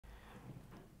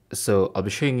So I'll be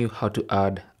showing you how to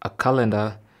add a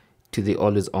calendar to the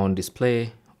always on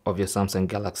display of your Samsung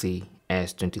Galaxy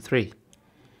S23.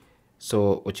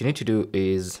 So what you need to do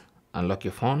is unlock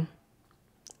your phone,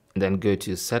 then go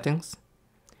to settings.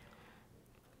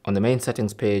 On the main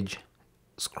settings page,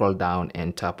 scroll down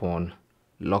and tap on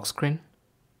lock screen.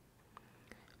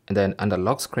 And then under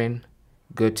lock screen,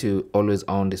 go to always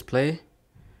on display.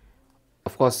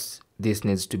 Of course, this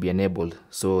needs to be enabled,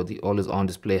 so the always on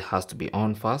display has to be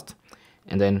on first.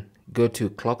 And then go to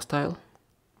clock style,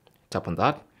 tap on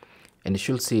that, and you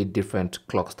should see different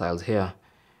clock styles here.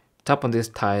 Tap on this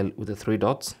tile with the 3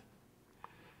 dots,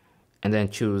 and then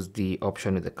choose the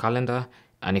option with the calendar,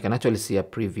 and you can actually see a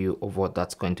preview of what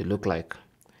that's going to look like.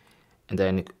 And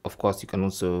then of course you can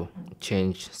also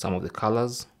change some of the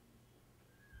colors.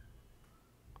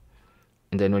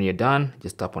 And then when you're done,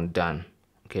 just tap on done.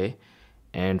 Okay,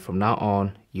 and from now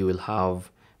on you will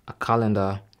have a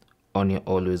calendar on your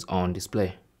always on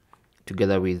display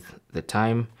together with the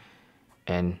time,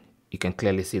 and you can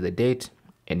clearly see the date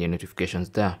and your notifications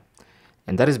there.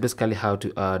 And that is basically how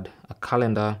to add a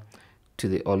calendar to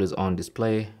the always on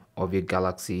display of your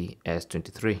Galaxy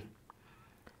S23.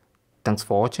 Thanks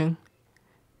for watching.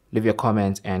 Leave your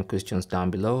comments and questions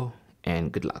down below,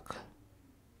 and good luck.